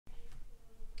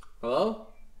Hello?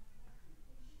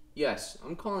 Yes,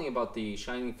 I'm calling about the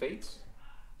Shining Fates.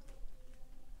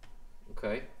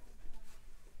 Okay.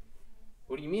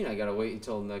 What do you mean I gotta wait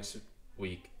until next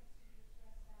week?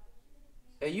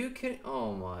 Are you kidding?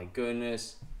 Oh my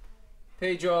goodness.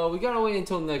 Pedro, we gotta wait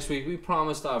until next week. We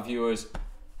promised our viewers.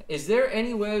 Is there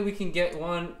any way we can get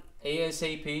one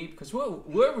ASAP? Because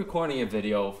we're recording a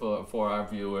video for our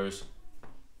viewers.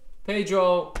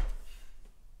 Pedro,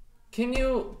 can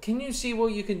you see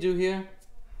what you can do here?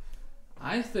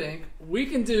 I think we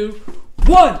can do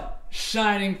one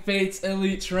Shining Fates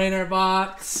Elite Trainer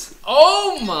box.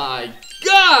 Oh my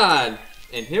god!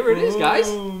 And here it is,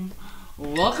 guys.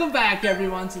 Welcome back,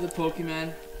 everyone, to the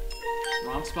PokeMen.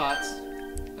 Wrong spots.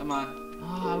 Come on.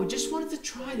 Oh, I just wanted to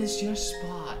try this your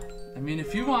spot. I mean,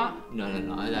 if you want. No.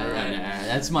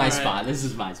 That's my spot. This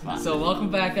is my spot. So welcome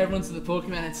back, everyone, to the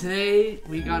PokeMen. And today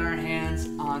we got our hands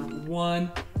on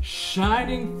one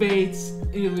Shining Fates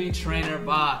Elite Trainer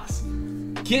box.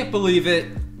 Can't believe it.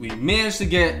 We managed to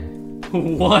get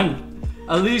one.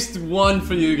 At least one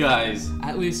for you guys.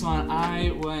 At least one.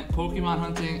 I went Pokemon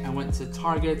hunting. I went to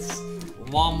Targets,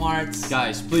 Walmarts.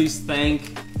 Guys, please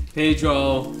thank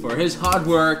Pedro for his hard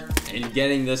work in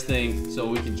getting this thing so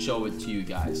we can show it to you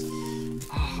guys.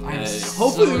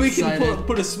 Hopefully we can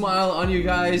put a smile on you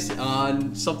guys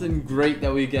on something great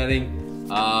that we're getting.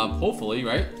 Hopefully,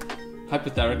 right?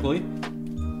 Hypothetically.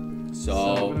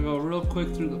 So we're gonna go real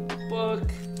quick through the book.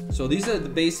 So these are the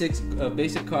basic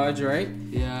cards, right?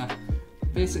 Yeah,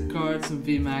 basic cards. Some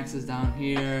VMAXs down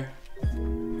here.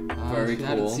 Very if you cool.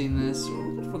 haven't seen this,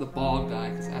 we're for the bald guy,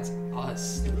 because that's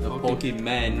us. The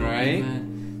PokeMen, right?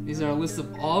 Pokemon. These are a list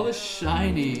of all the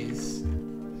shinies.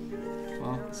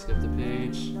 Well, skip the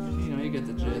page. You know, you get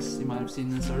the gist. You might have seen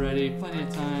this already plenty of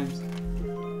times.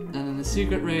 And then the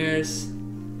secret rares.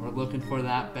 We're looking for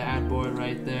that bad boy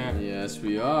right there. Yes,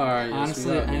 we are. Yes,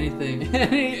 honestly, we are. anything.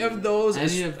 Any of those,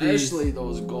 especially these.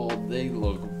 those gold, they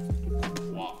look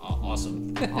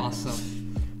awesome.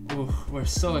 Awesome. Ooh, we're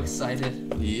so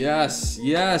excited. Yes.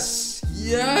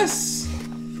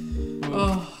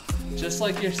 Oh, just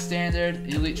like your standard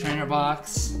Elite Trainer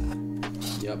box.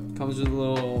 Yep, comes with a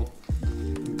little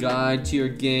guide to your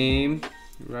game,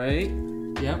 right?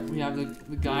 Yep, we have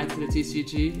the guide to the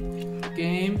TCG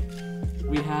game.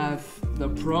 We have the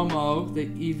promo, the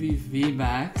EVV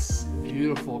Max.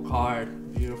 Beautiful card.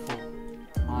 Beautiful.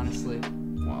 Honestly.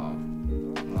 Wow.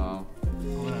 I'm gonna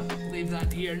leave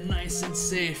that here nice and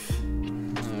safe.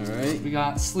 Alright. We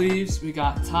got sleeves, we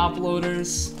got top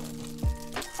loaders.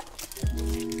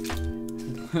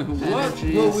 What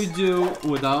will we do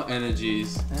without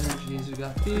energies? Energies, we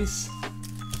got these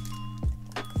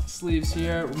sleeves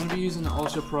here. We're gonna be using the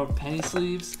Ultra Pro penny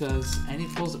sleeves because any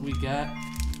pulls that we get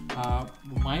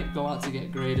might go out to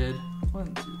get graded.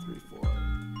 1, 2, 3, 4,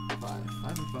 5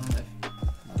 and 5.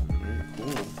 Very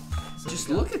cool. So just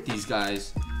look at these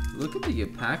guys. Look at the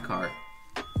pack art.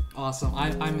 Awesome.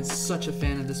 I'm such a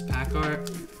fan of this pack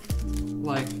art.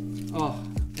 Like, oh,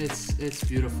 it's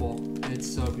beautiful. It's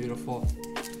so beautiful. Oh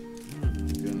my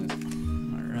goodness.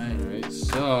 Alright.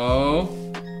 So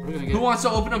we're gonna get. Who wants to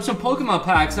open up some Pokemon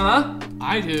packs, huh?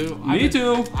 I do. Me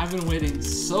too. I've been waiting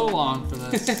so long for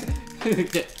this.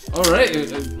 Alright,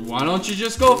 why don't you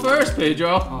just go first,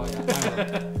 Pedro? Oh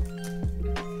yeah.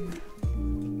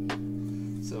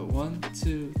 So 1,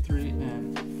 2, 3,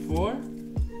 and 4.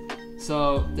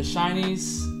 So the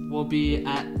shinies will be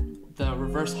at the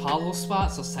reverse hollow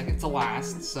spot, so second to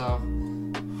last. So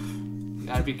you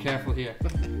gotta be careful here.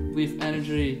 Leaf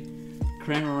Energy,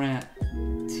 Cramorant,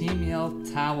 Team Yell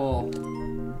Towel,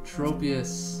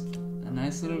 Tropius, a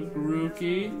nice little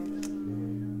Grookey,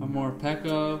 a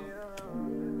Morpeko,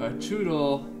 a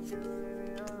Choodle,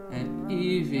 and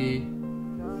Eevee.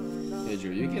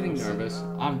 Pedro, you're getting nervous.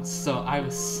 I was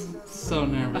so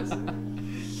nervous.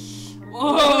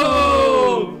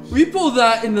 Oh! We pulled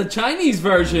that in the Chinese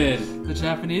version. The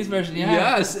Japanese version, yeah.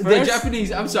 Yes, the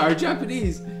Japanese. I'm sorry,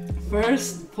 Japanese.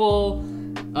 First pull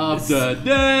of the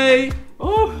day.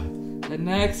 Oh, the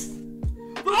next.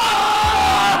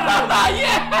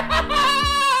 Yeah!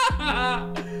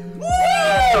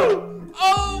 Woo!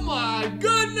 Oh my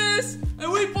goodness!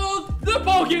 And we pulled the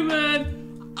Pokemon.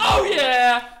 Oh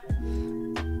yeah!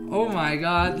 Oh my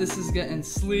god, this is getting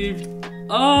sleeved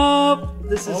up.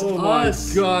 This is us. Oh my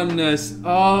goodness.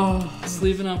 Oh.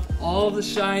 Sleeving up all the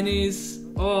shinies.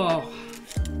 Oh.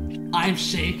 I'm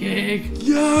shaking.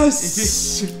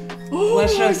 Yes! Oh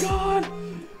my god.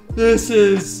 This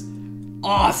is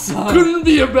awesome. Couldn't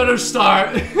be a better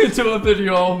start to a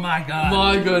video. Oh my god.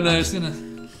 My goodness.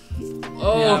 I'm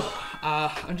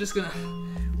just gonna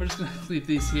we're just gonna leave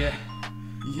these here.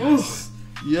 Yes.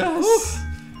 Yes.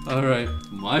 Alright,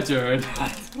 my turn.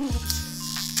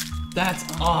 That's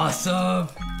awesome.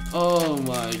 Oh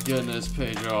my goodness,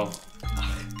 Pedro.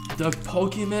 The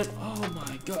Pokémon. Oh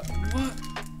my god. What?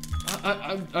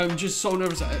 I'm just so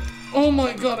nervous. Oh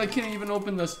my god, I can't even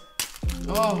open this.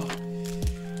 Oh.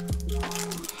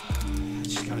 I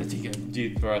just gotta take a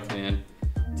deep breath, man.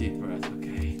 Deep breath,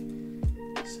 okay.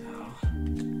 So.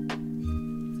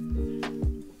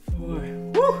 4.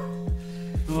 Woo!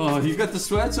 Oh, you got the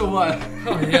sweats or what?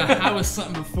 Oh yeah, I was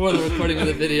something before the recording of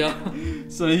the video.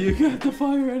 So you got the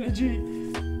fire energy.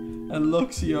 And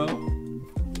Luxio.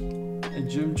 A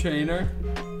gym trainer.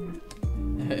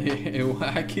 A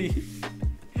wacky.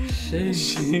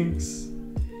 Shinx.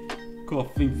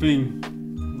 Coughing thing.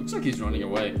 Looks like he's running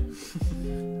away.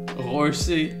 A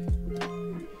horsey.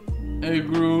 A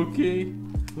Grookey.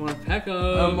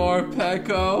 Morpeko. A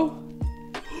Morpeko.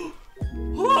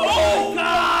 Oh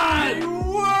God!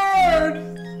 Word!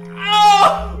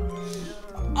 Oh!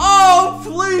 Oh,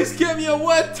 please give me a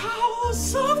wet towel or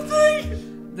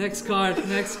something! Next card,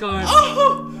 next card.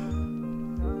 Oh!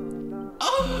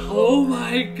 Oh! Oh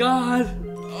my God!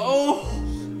 Oh!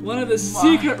 One of the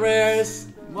secret rares.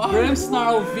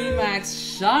 Grimmsnarl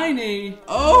VMAX Shiny.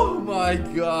 Oh my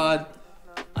God!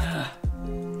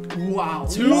 Wow!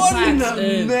 Two what an packs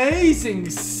in. amazing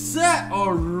set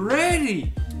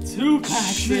already! 2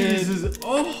 packs in. Jesus!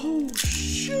 Oh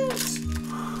shoot!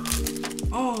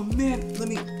 Oh man, let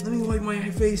me wipe my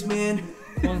face, man.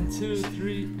 1, 2,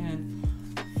 3, and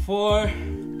 4.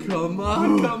 Come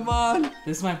on, come on.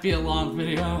 This might be a long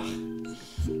video.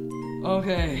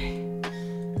 Okay.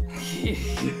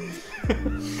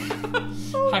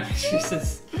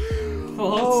 Jesus.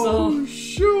 Oh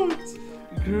shoot!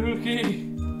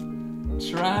 Grookey,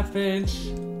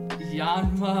 Trapinch,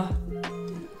 Yanma,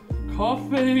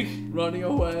 Coughing, Running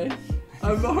away.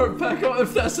 I'm Morpeko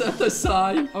if that's at the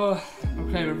side. Oh,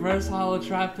 okay, reverse hollow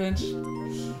Trapinch.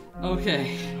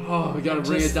 Okay. Oh, we gotta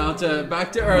bring it down to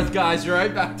back to earth, guys,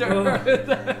 right? Back to earth.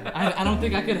 I don't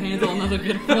think I could handle another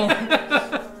good pull.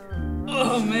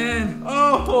 Oh man.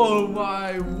 Oh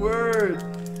my word.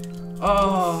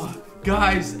 Oh,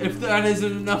 guys, if that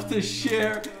isn't enough to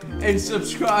share and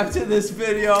subscribe to this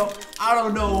video, I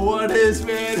don't know what is,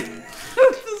 man.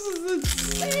 This is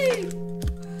insane.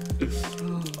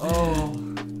 Oh.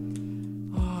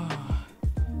 Oh.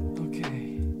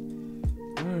 Okay.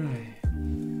 Alright.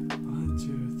 1,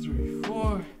 2, 3,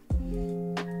 4.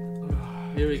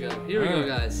 Here we go. Here we go,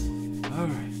 guys.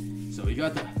 Alright. So we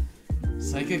got the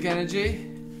psychic energy.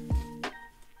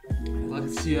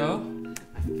 Luxio.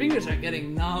 My fingers are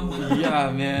getting numb.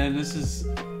 Yeah, man. This is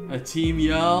a team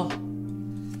yell.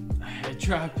 A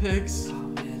Trapix. Oh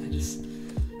man, I just.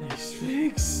 A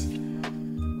Sphinx.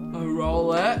 A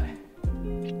Roulette.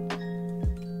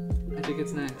 I think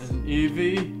it's next. An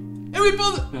Eevee. And we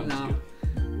pulled it! No.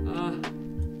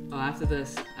 Oh, after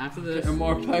this. After this. A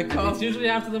Morpeko. It's usually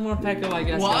after the Morpeko, I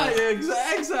guess. Why? Guys.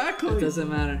 Exactly. It doesn't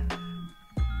matter.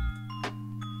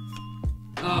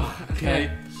 Oh,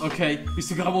 okay. Okay. We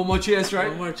still got one more chance, right?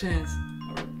 One more chance.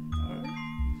 Alright.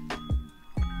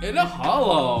 In a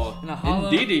hollow. In a hollow.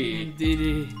 Indeedy.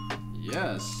 Indeedy.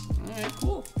 Yes. Alright,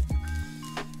 cool.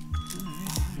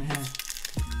 Oh, man.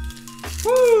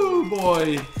 Woo,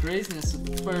 boy. Craziness of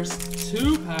the first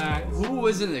 2 packs. Who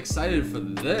isn't excited for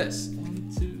this? 1,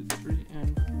 2, 3,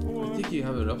 and 4. I think you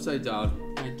have it upside down.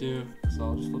 I do. So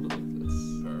I'll just flip it like this.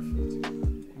 Perfect.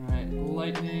 Alright,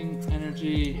 Lightning,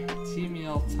 Energy, Team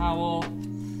Yell Towel,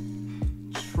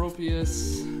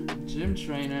 Tropius, Gym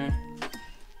Trainer,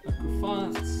 a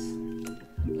Griffant,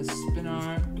 a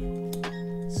Spinark,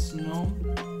 Snow,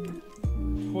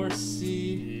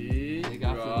 Horsey, they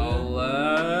got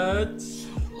Rowlet.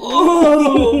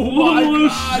 Oh my Wooloo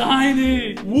God.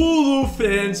 Shiny! Wooloo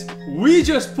fans, we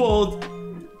just pulled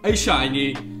a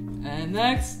shiny. And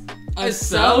next, a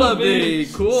Celebi.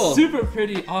 Celebi. Cool. Super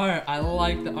pretty art. I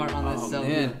like the art on this Celebi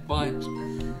man. a bunch.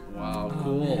 Wow, Oh,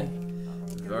 cool. man.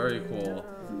 Very cool.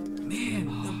 Man,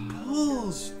 the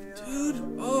pulls, dude.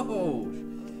 Oh.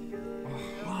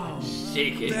 Wow.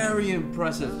 Shake it. Very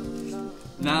impressive.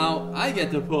 Now, I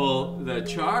get to pull the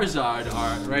Charizard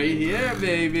art right here,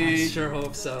 baby. I sure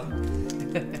hope so.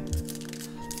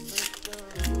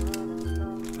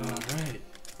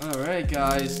 Alright,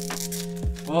 guys.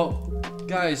 Well,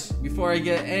 guys, before I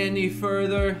get any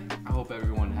further, I hope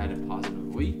everyone had a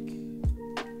positive week.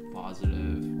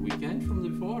 Positive weekend from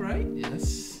before, right?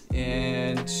 Yes.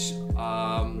 And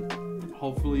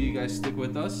hopefully you guys stick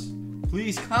with us.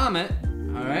 Please comment.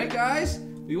 Alright, guys?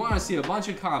 We want to see a bunch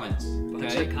of comments.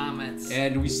 Bunch of comments.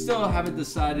 And we still haven't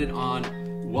decided on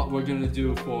what we're gonna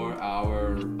do for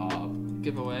our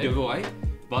Giveaway. giveaway.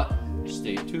 But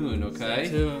stay tuned, okay?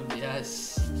 Stay tuned,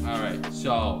 yes. Alright,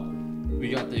 so we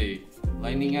got the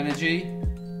lightning energy,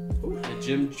 the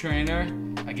gym trainer.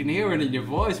 I can hear it in your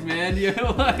voice, man. You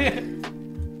like it?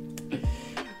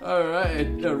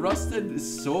 Alright, a rusted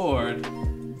sword,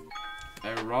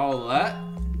 a Rowlet,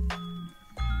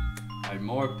 a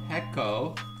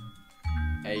Morpeko,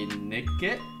 a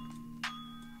Nickit,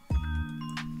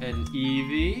 an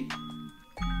Eevee,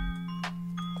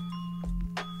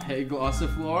 a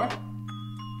Glossiflor,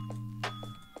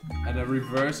 and a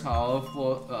reverse hollow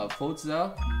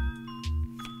Floatzel.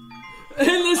 And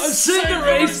the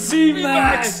Cinderace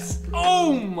VMAX!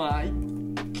 Oh my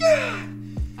god!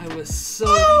 I was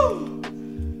so...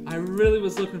 I really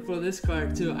was looking for this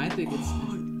card too. I think it's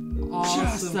an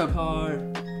awesome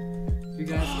card. If you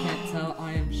guys can't tell,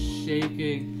 I am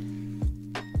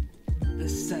shaking.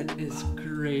 This set is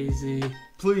crazy.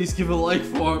 Please give a like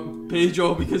for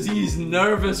Pedro because he's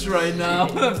nervous right now.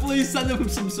 Please send him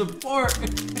some support.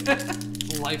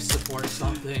 Life support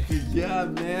something. Yeah,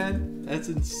 man. That's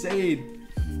insane.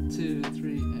 2,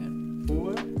 3, and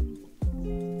 4.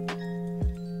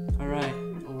 Alright.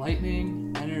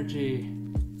 Lightning Energy.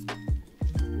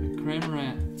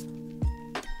 Cramorant.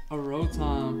 A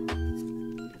Rotom.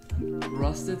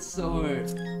 Rusted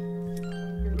Sword.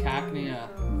 Cacnea.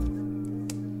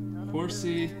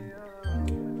 Horsey. A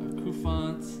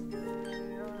Kufant.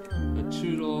 A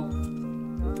Choodle.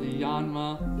 A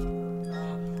Yanma.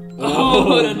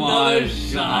 Oh, another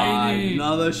shiny!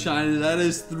 Another shiny. That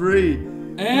is 3.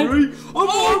 And 3.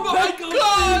 Oh my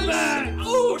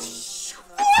gosh!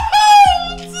 Oh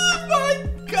my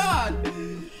god!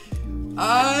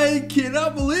 I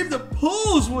cannot believe the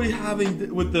pulls we're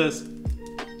having with this.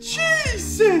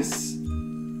 Jesus!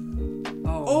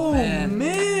 Oh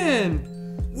man!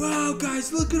 Wow,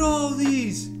 guys, look at all of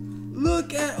these.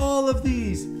 Look at all of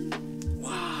these.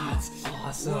 Wow, that's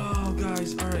awesome. Wow,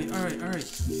 guys. All right.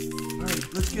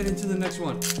 Let's get into the next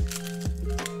one.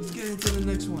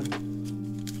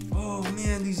 Oh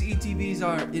man, these ETBs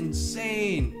are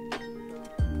insane.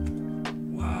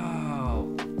 Wow.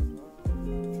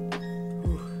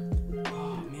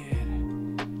 Oh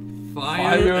man.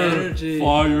 Fire energy.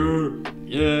 Fire.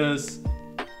 Yes.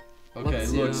 Okay,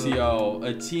 Luxio. Luxio,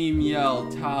 a Team Yell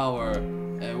Tower,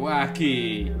 a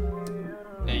Wacky,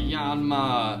 a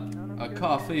Yanma, a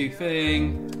Coffee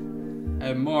Thing,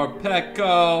 a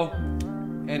Morpeko,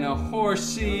 and a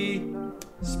Horsey,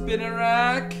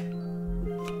 Spinnerack.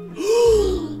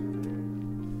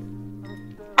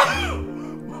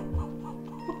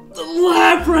 The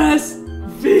Lapras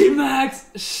VMAX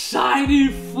shiny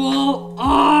full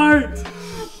art.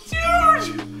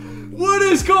 Dude, what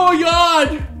is going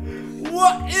on?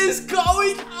 What is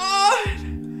going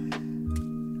on?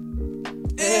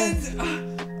 And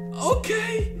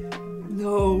okay.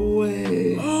 No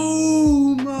way.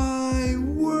 Oh my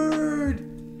word.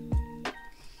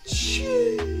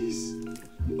 Jeez.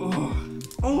 Oh.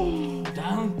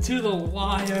 Down to the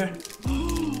wire.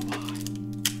 Oh my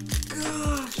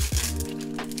gosh.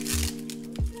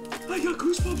 I got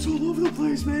goosebumps all over the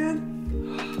place, man.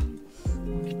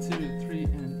 1, 2, 3,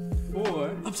 and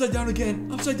 4. Upside down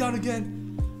again.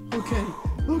 Okay.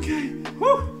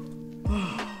 Woo.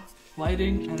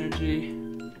 Lighting energy.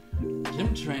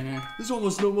 Gym trainer. There's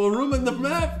almost no more room in the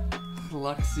map.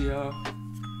 Luxio.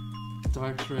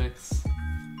 Dartrix.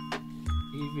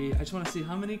 Eevee. I just want to see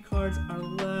how many cards are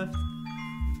left.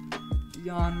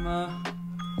 Yanma.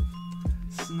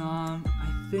 Snom.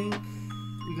 I think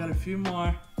we got a few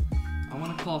more. I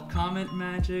want to call Comment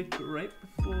Magic right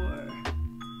before.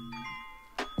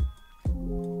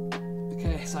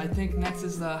 Okay, so I think next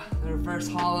is the reverse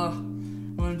holo.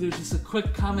 We're gonna do just a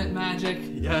quick Comment Magic.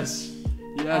 Yes.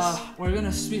 We're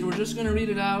just gonna read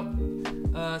it out.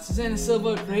 Susanna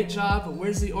Silva, great job. But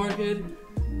where's the orchid?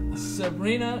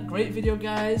 Sabrina, great video,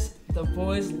 guys. The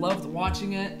boys loved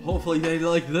watching it. Hopefully they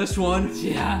like this one.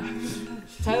 Yeah.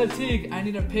 Tyler Teague, I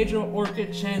need a Pedro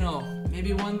Orchid channel.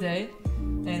 Maybe one day.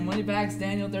 And Moneybags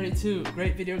Daniel 32,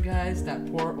 great video, guys. That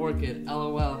poor orchid,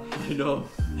 LOL. I know.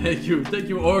 Thank you,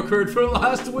 Orchid, for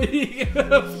last week.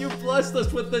 You blessed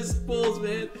us with this pulls,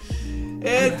 man.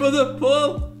 And for the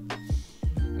pull,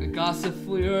 a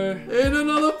Gossifleur. And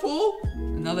another pull.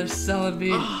 Another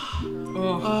Celebi.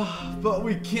 But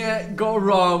we can't go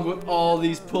wrong with all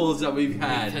these pulls that we've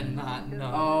had. We cannot,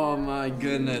 no. Oh my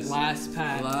goodness. Last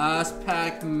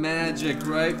pack magic,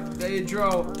 right,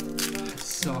 Pedro?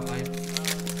 So hyped.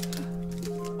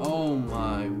 Oh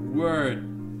my word.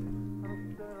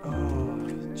 Oh,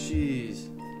 jeez.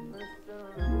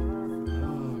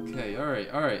 Okay,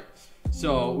 alright.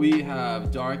 So we have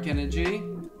Dark Energy,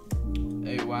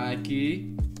 a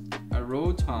Wacky, a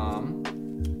Rotom,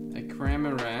 a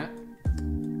Cramorant,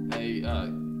 a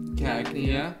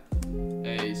Cacnea,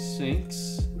 a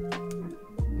Sphinx,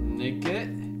 Nickit,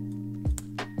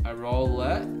 a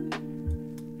Rowlet,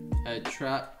 a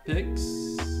Trapix.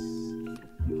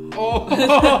 Oh,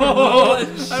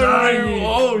 Shiny.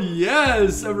 Oh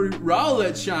yes, a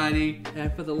Rowlet shiny.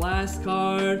 And for the last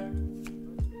card,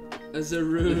 a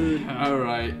Zarude. All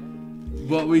right,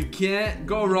 but we can't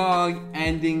go wrong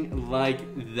ending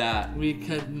like that. We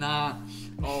could not.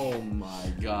 Oh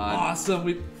my god.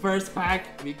 Awesome. First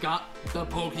pack, we got the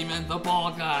Pokemon, the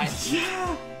ball guy.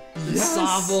 Yeah. The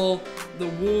Sobble, the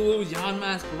Wooloo,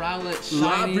 Yanmask, Rowlet,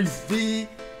 Shiny. Lapras V.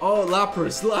 Oh,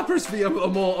 Lapras V.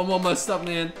 I'm all messed up,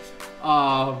 man.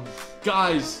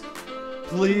 Guys,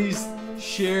 please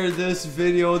share this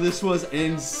video. This was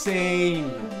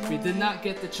insane. We did not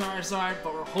get the Charizard,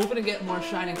 but we're hoping to get more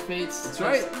Shining Fates. That's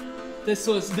right. This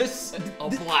was a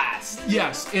blast.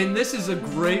 Yes, and this is a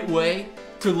great way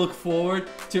to look forward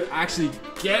to actually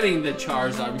getting the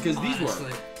Charizard because these were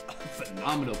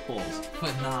phenomenal pulls.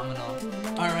 Phenomenal.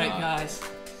 Alright, guys.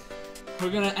 We're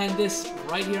gonna end this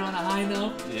right here on a high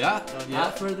note. Yeah.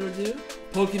 Without further ado,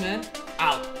 Pokemon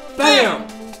out. Bam!